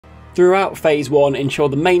Throughout phase 1, ensure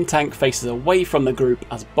the main tank faces away from the group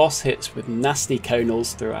as boss hits with nasty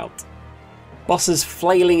conals throughout. Bosses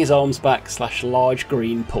flailing his arms back / large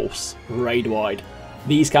green pulse, raid wide.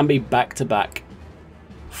 These can be back to back.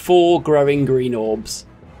 4 growing green orbs.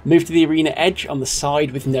 Move to the arena edge on the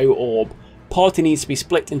side with no orb. Party needs to be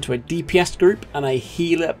split into a DPS group and a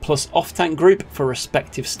healer plus off tank group for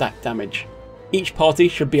respective stack damage. Each party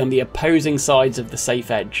should be on the opposing sides of the safe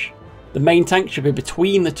edge. The main tank should be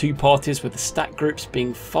between the 2 parties, with the stack groups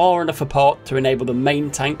being far enough apart to enable the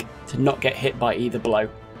main tank to not get hit by either blow.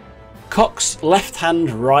 Cock's left hand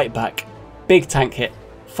right back. Big tank hit,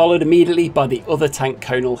 followed immediately by the other tank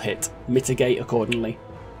conal hit. Mitigate accordingly.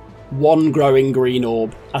 1 growing green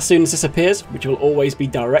orb. As soon as this appears, which will always be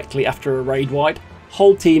directly after a raid wide,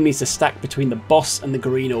 whole team needs to stack between the boss and the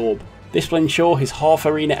green orb. This will ensure his half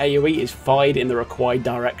arena AoE is fired in the required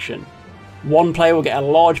direction. 1 player will get a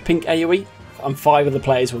large pink AoE and 5 other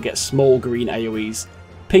players will get small green AoEs.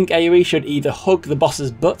 Pink AoE should either hug the boss's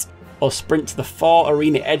butt or sprint to the far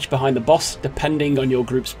arena edge behind the boss, depending on your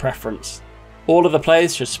group's preference. All of the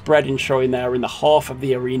players should spread, ensuring they are in the half of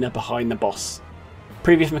the arena behind the boss.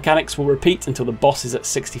 Previous mechanics will repeat until the boss is at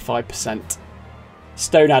 65%.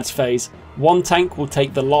 Stone adds phase. 1 tank will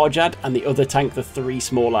take the large ad and the other tank the 3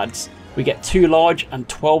 small ads. We get 2 large and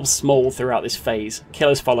 12 small throughout this phase. Kill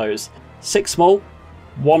as follows: 6 small,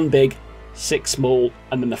 1 big, 6 small,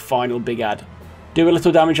 and then the final big ad. Do a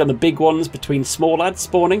little damage on the big ones between small ads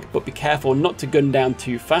spawning, but be careful not to gun down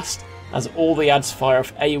too fast, as all the ads fire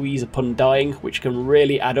off AoEs upon dying, which can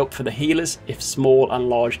really add up for the healers if small and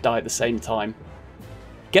large die at the same time.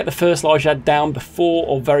 Get the first large ad down before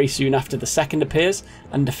or very soon after the second appears,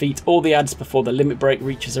 and defeat all the ads before the limit break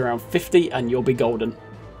reaches around 50 and you'll be golden.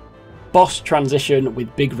 Boss transition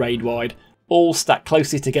with big raid wide, all stacked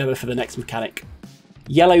closely together for the next mechanic.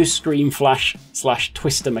 Yellow scream flash /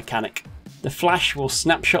 twister mechanic. The flash will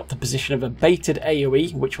snapshot the position of a baited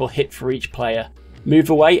AoE which will hit for each player. Move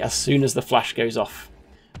away as soon as the flash goes off.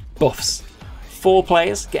 Buffs. 4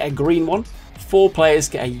 players get a green one, 4 players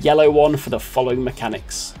get a yellow one for the following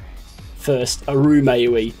mechanics. First, a room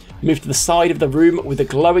AoE. Move to the side of the room with a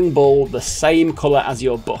glowing ball the same colour as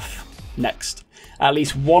your buff. Next, at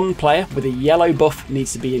least 1 player with a yellow buff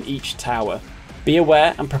needs to be in each tower. Be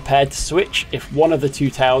aware and prepared to switch if one of the 2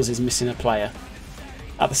 towers is missing a player.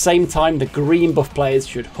 At the same time, the green buff players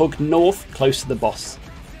should hug north close to the boss.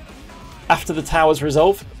 After the towers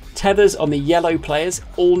resolve, tethers on the yellow players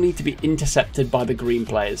all need to be intercepted by the green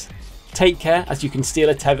players. Take care, as you can steal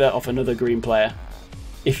a tether off another green player.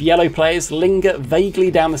 If yellow players linger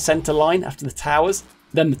vaguely down the centre line after the towers,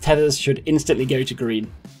 then the tethers should instantly go to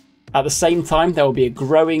green. At the same time, there will be a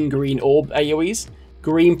growing green orb AoEs.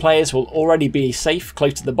 Green players will already be safe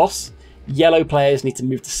close to the boss. Yellow players need to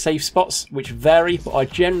move to safe spots, which vary but are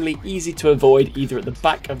generally easy to avoid either at the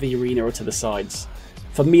back of the arena or to the sides.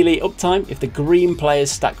 For melee uptime, if the green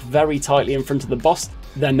players stack very tightly in front of the boss,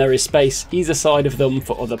 then there is space either side of them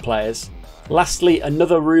for other players. Lastly,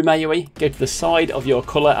 another room AoE, go to the side of your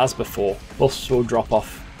colour as before. Buffs will drop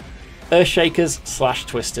off. EarthShakers /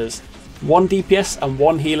 Twisters. 1 DPS and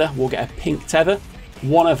 1 healer will get a pink tether.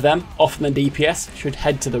 One of them, often the DPS, should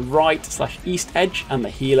head to the right / east edge and the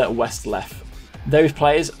healer west left. Those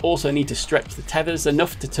players also need to stretch the tethers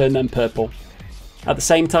enough to turn them purple. At the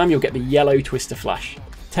same time, you'll get the yellow twister flash.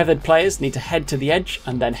 Tethered players need to head to the edge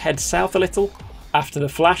and then head south a little after the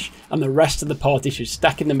flash, and the rest of the party should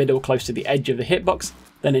stack in the middle close to the edge of the hitbox,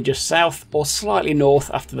 then adjust south or slightly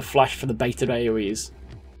north after the flash for the baited AoEs.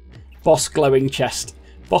 Boss glowing chest.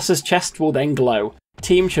 Boss's chest will then glow.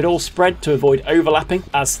 Teams should all spread to avoid overlapping,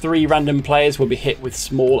 as 3 random players will be hit with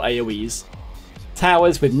small AoEs.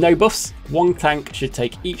 Towers with no buffs. 1 tank should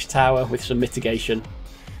take each tower with some mitigation.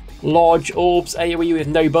 Large orbs AoE with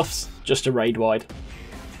no buffs, just a raid wide.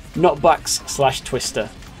 Knockbacks / twister.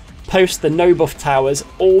 Post the no buff towers,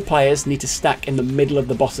 all players need to stack in the middle of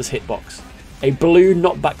the boss's hitbox. A blue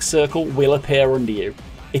knockback circle will appear under you.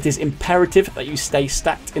 It is imperative that you stay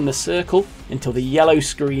stacked in the circle until the yellow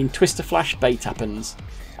screen twister flash bait happens.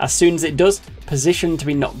 As soon as it does, position to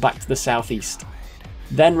be knocked back to the southeast.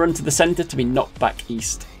 Then run to the centre to be knocked back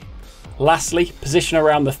east. Lastly, position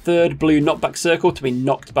around the 3rd blue knockback circle to be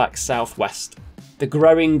knocked back southwest. The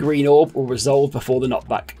growing green orb will resolve before the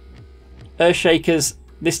knockback. EarthShakers,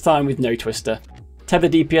 this time with no twister. Tether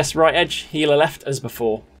DPS right edge, healer left as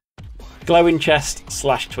before. Glowing chest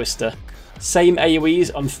 / twister. Same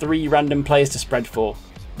AoEs on 3 random players to spread for.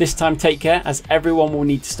 This time take care, as everyone will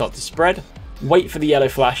need to start to spread. Wait for the yellow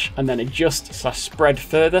flash and then adjust / spread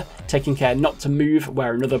further, taking care not to move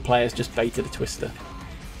where another player's just baited a twister.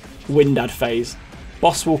 Wind ad phase.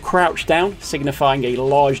 Boss will crouch down, signifying a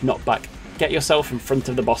large knockback. Get yourself in front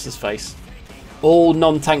of the boss's face. All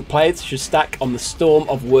non-tank players should stack on the Storm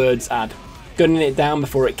of Words ad, gunning it down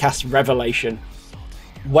before it casts Revelation.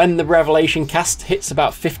 When the Revelation cast hits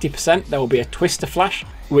about 50%, there will be a Twister flash,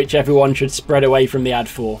 which everyone should spread away from the ad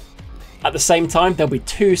for. At the same time, there'll be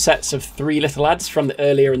 2 sets of 3 little ads from the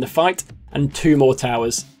earlier in the fight, and 2 more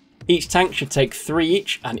towers. Each tank should take 3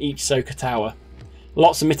 each, and each soak a tower.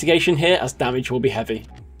 Lots of mitigation here as damage will be heavy.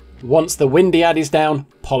 Once the windy ad is down,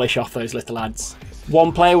 polish off those little ads.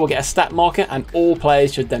 One player will get a stat marker and all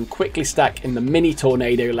players should then quickly stack in the mini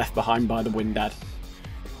tornado left behind by the wind ad.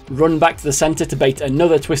 Run back to the centre to bait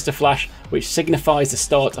another Twister flash, which signifies the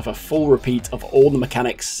start of a full repeat of all the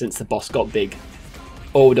mechanics since the boss got big.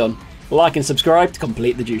 All done. Like and subscribe to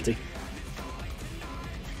complete the duty.